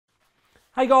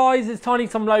Hey guys, it's Tiny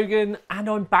Tom Logan and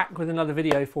I'm back with another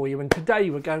video for you, and today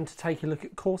we're going to take a look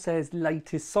at Corsair's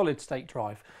latest solid state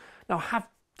drive. Now I have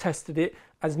tested it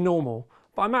as normal,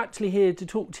 but I'm actually here to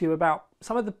talk to you about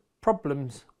some of the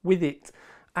problems with it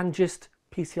and just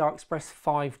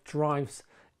PCIe5 drives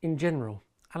in general.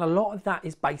 And a lot of that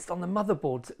is based on the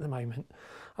motherboards at the moment.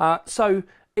 So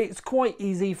it's quite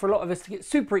easy for a lot of us to get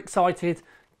super excited,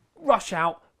 rush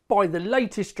out, buy the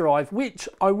latest drive, which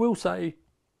I will say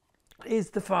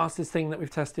is the fastest thing that we've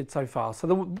tested so far. So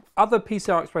the other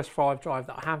PCIe5 drive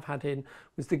that I have had in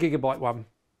was the gigabyte one,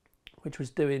 which was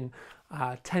doing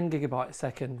 10 gigabyte a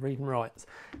second read and writes.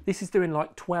 This is doing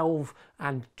like 12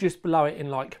 and just below it in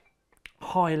like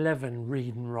high 11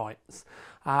 read and writes.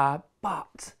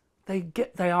 But they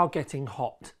are getting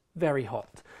hot, very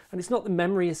hot. And it's not the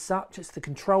memory as such, it's the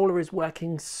controller is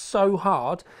working so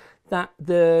hard that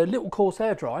the little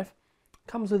Corsair drive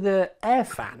comes with an air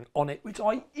fan on it, which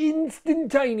I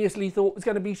instantaneously thought was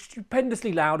going to be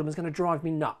stupendously loud and was going to drive me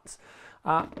nuts.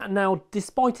 And now,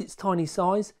 despite its tiny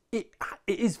size, it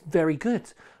is very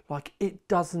good. Like, it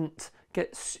doesn't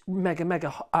get mega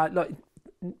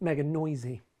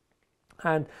noisy.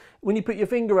 And when you put your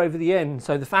finger over the end,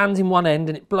 so the fan's in one end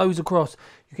and it blows across,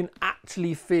 you can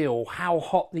actually feel how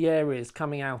hot the air is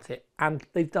coming out it. And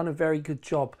they've done a very good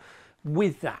job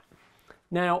with that.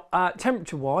 Now,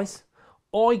 temperature-wise,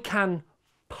 I can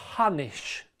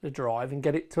punish the drive and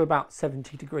get it to about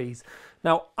 70 degrees.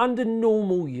 Now, under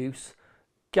normal use,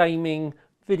 gaming,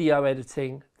 video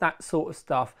editing, that sort of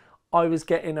stuff, I was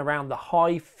getting around the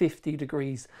high 50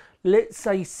 degrees. Let's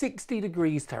say 60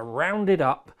 degrees to round it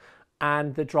up,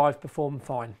 and the drive performed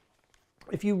fine.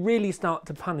 If you really start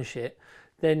to punish it,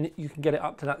 then you can get it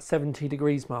up to that 70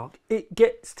 degrees mark. It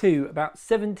gets to about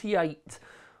 78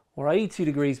 or 80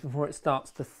 degrees before it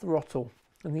starts to throttle.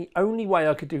 And the only way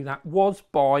I could do that was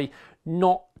by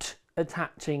not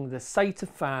attaching the SATA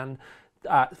fan,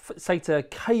 SATA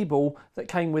cable that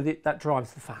came with it that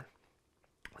drives the fan.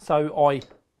 So I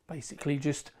basically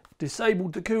just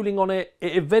disabled the cooling on it.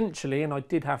 It eventually, and I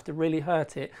did have to really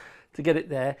hurt it to get it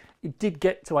there, it did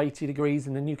get to 80 degrees,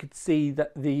 and then you could see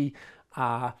that the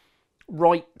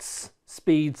writes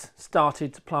speeds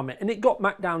started to plummet, and it got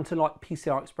back down to like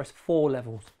PCIe4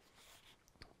 levels.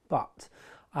 But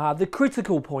the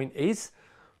critical point is,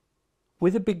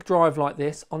 with a big drive like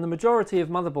this, on the majority of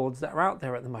motherboards that are out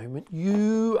there at the moment,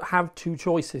 you have two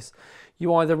choices.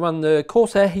 You either run the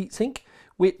Corsair heatsink,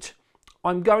 which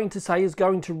I'm going to say is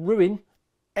going to ruin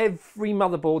every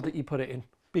motherboard that you put it in,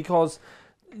 because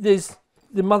there's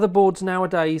the motherboards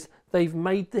nowadays, they've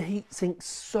made the heatsink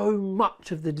so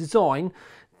much of the design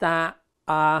that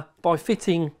by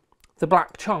fitting the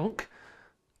black chunk,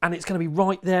 and it's going to be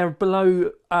right there below,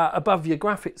 above your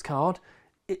graphics card,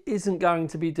 it isn't going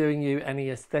to be doing you any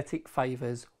aesthetic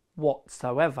favours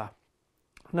whatsoever.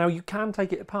 Now, you can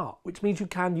take it apart, which means you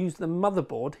can use the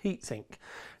motherboard heatsink.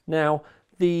 Now,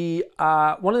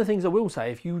 one of the things I will say,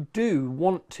 if you do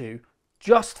want to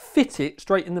just fit it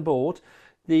straight in the board,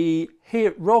 the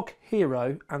ROG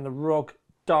Hero and the ROG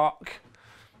Dark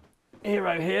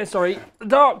Hero here, sorry, the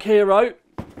Dark Hero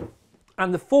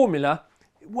and the Formula,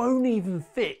 won't even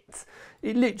fit.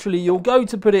 It literally, you'll go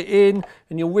to put it in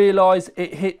and you'll realise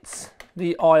it hits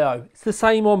the I/O. It's the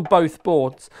same on both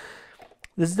boards.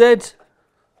 The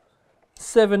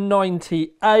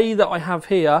Z790A that I have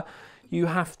here, you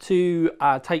have to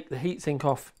take the heatsink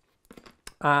off,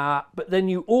 but then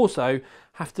you also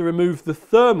have to remove the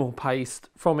thermal paste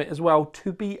from it as well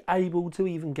to be able to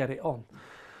even get it on.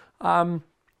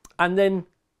 And then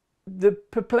the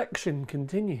perplexion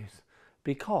continues,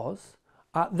 because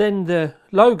then the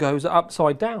logos are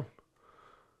upside down,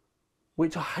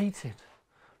 which I hated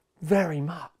very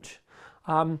much.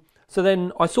 So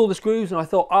then I saw the screws and I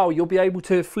thought, oh, you'll be able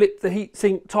to flip the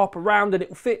heatsink top around and it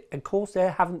will fit. And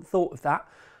Corsair haven't thought of that.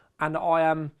 And I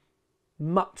am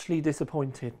muchly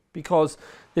disappointed, because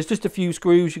there's just a few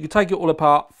screws. You could take it all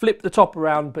apart, flip the top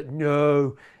around, but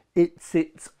no, it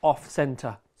sits off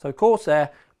center. So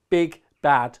Corsair, big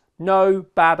bad. No,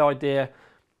 bad idea.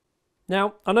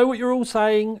 Now, I know what you're all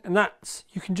saying, and that's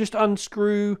you can just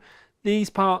unscrew these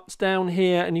parts down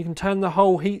here and you can turn the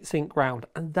whole heatsink round,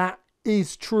 and that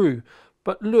is true.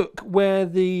 But look where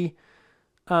the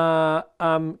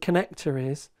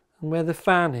connector is and where the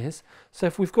fan is. So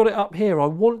if we've got it up here, I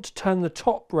want to turn the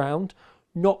top round,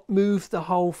 not move the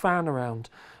whole fan around.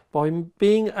 By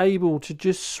being able to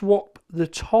just swap the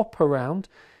top around,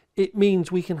 it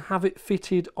means we can have it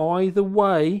fitted either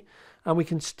way, and we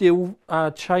can still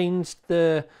change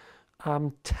the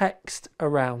text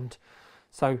around.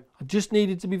 So I just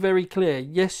needed to be very clear.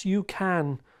 Yes, you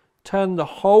can turn the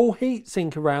whole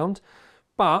heatsink around,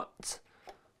 but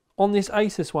on this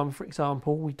Asus one, for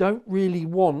example, we don't really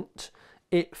want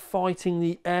it fighting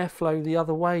the airflow the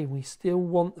other way. We still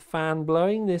want the fan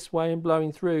blowing this way and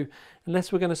blowing through,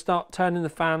 unless we're going to start turning the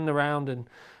fan around and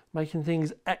making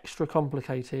things extra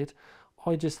complicated.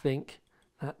 I just think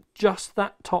that just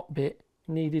that top bit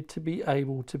needed to be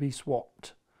able to be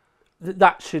swapped.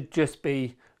 That should just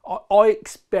be, I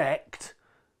expect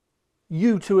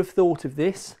you to have thought of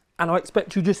this, and I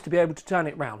expect you just to be able to turn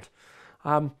it round.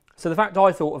 So the fact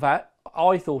I thought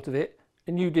of it,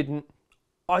 and you didn't,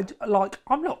 I'm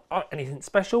not anything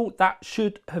special. That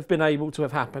should have been able to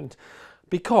have happened,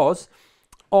 because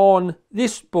on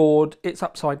this board it's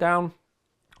upside down.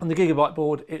 On the Gigabyte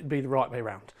board it'd be the right way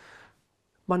round.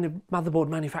 Motherboard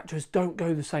manufacturers don't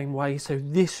go the same way, so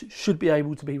this should be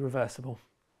able to be reversible.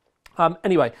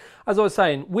 Anyway, as I was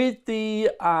saying, with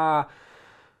the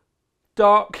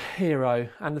Dark Hero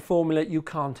and the Formula, you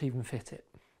can't even fit it.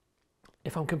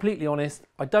 If I'm completely honest,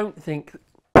 I don't think...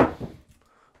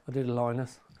 I did a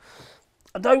Linus.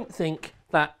 I don't think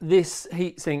that this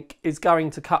heatsink is going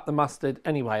to cut the mustard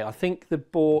anyway. I think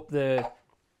the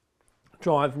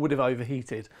drive would have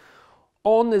overheated.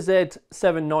 On the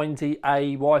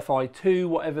Z790A Wi-Fi 2,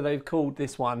 whatever they've called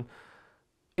this one,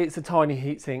 it's a tiny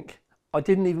heatsink. I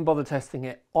didn't even bother testing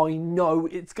it. I know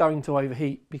it's going to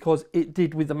overheat because it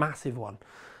did with the massive one.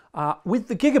 With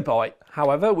the Gigabyte,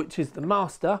 however, which is the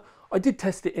master, I did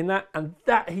test it in that, and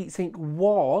that heatsink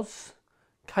was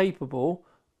capable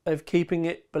of keeping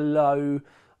it below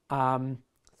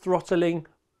throttling,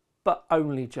 but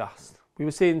only just. We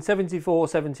were seeing 74,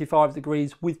 75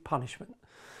 degrees with punishment.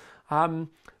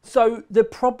 So the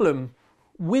problem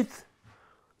with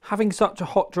having such a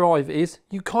hot drive is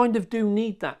you kind of do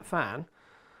need that fan,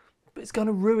 but it's going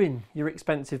to ruin your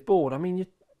expensive board. I mean, you're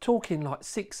talking like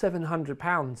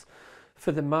 £600–700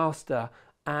 for the Master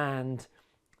and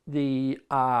the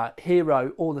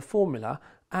Hero or the Formula,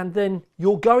 and then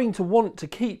you're going to want to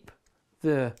keep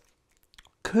the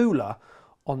cooler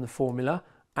on the Formula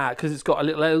because it's got a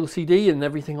little LCD and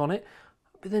everything on it,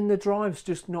 but then the drive's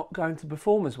just not going to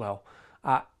perform as well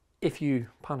if you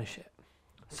punish it.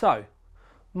 So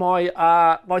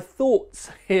my thoughts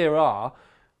here are,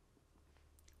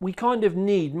 we kind of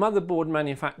need motherboard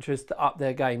manufacturers to up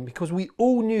their game, because we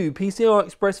all knew PCI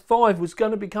Express 5 was going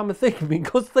to become a thing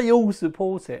because they all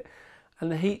support it,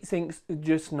 and the heatsinks are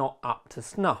just not up to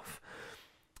snuff.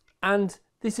 And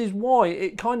this is why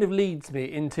it kind of leads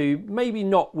me into, maybe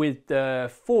not with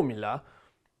the Formula,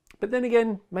 but then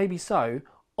again, maybe so,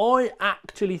 I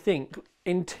actually think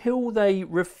until they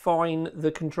refine the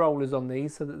controllers on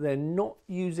these so that they're not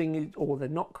using or they're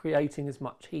not creating as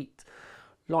much heat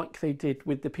like they did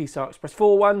with the PCI Express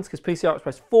 4 ones, because PCI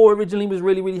Express 4 originally was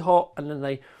really, really hot, and then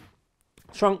they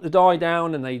shrunk the die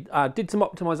down and they did some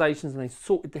optimizations and they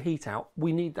sorted the heat out.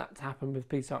 We need that to happen with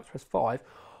PCI Express 5.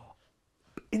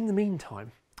 But in the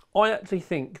meantime, I actually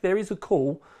think there is a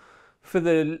call for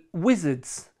the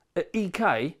wizards at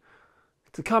EK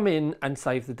to come in and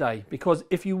save the day, because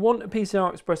if you want a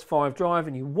PCI Express 5 drive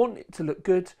and you want it to look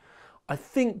good, I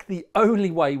think the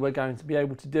only way we're going to be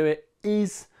able to do it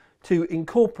is to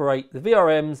incorporate the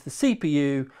VRMs, the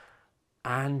CPU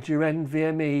and your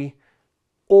NVMe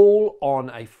all on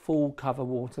a full cover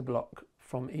water block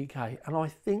from EK. And I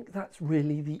think that's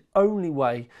really the only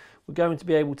way we're going to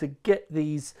be able to get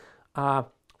these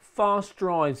fast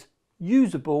drives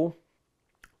usable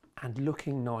and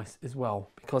looking nice as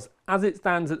well, because as it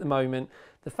stands at the moment,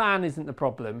 the fan isn't the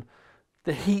problem.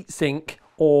 The heatsink,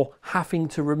 or having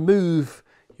to remove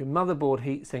your motherboard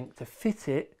heatsink to fit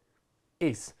it,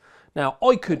 is. Now,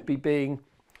 I could be being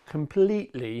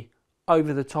completely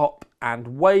over the top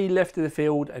and way left of the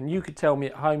field, and you could tell me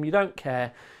at home you don't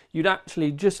care. You'd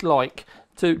actually just like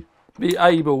to be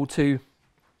able to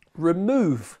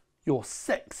remove your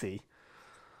sexy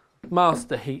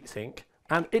master heatsink.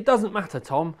 And it doesn't matter,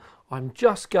 Tom, I'm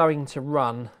just going to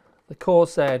run the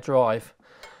Corsair drive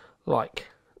like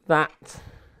that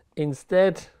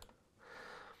instead.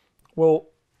 Well,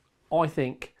 I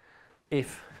think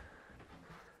if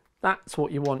that's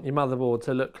what you want your motherboard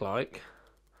to look like,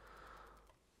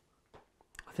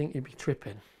 I think you'd be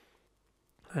tripping.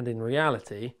 And in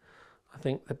reality, I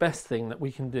think the best thing that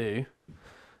we can do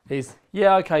is,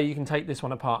 yeah, okay, you can take this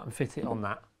one apart and fit it on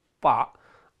that. But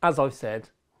as I've said,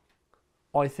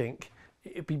 I think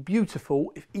it'd be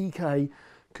beautiful if EK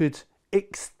could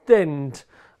extend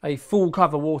a full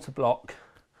cover water block,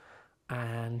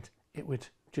 and it would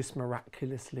just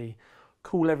miraculously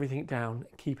cool everything down,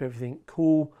 keep everything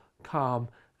cool, calm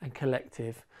and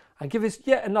collective, and give us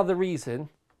yet another reason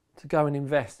to go and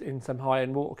invest in some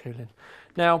high-end water cooling.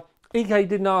 Now, EK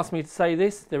didn't ask me to say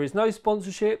this. There is no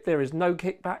sponsorship, there is no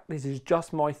kickback. This is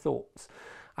just my thoughts.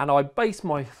 And I base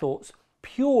my thoughts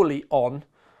purely on,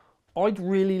 I'd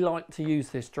really like to use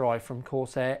this drive from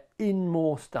Corsair in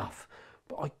more stuff,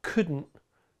 but I couldn't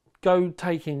go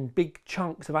taking big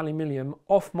chunks of aluminium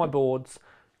off my boards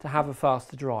to have a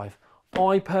faster drive.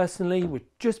 I personally would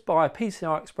just buy a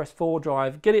PCI Express 4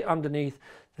 drive, get it underneath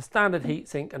the standard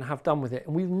heatsink and have done with it.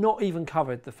 And we've not even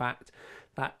covered the fact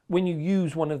that when you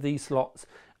use one of these slots,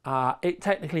 it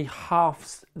technically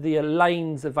halves the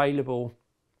lanes available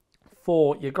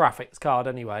for your graphics card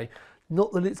anyway.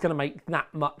 Not that it's going to make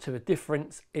that much of a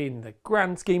difference in the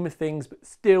grand scheme of things, but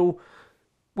still,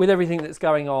 with everything that's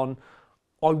going on,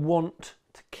 I want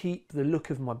to keep the look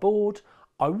of my board.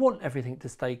 I want everything to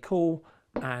stay cool,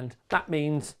 and that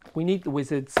means we need the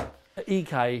wizards at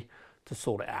EK to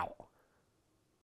sort it out.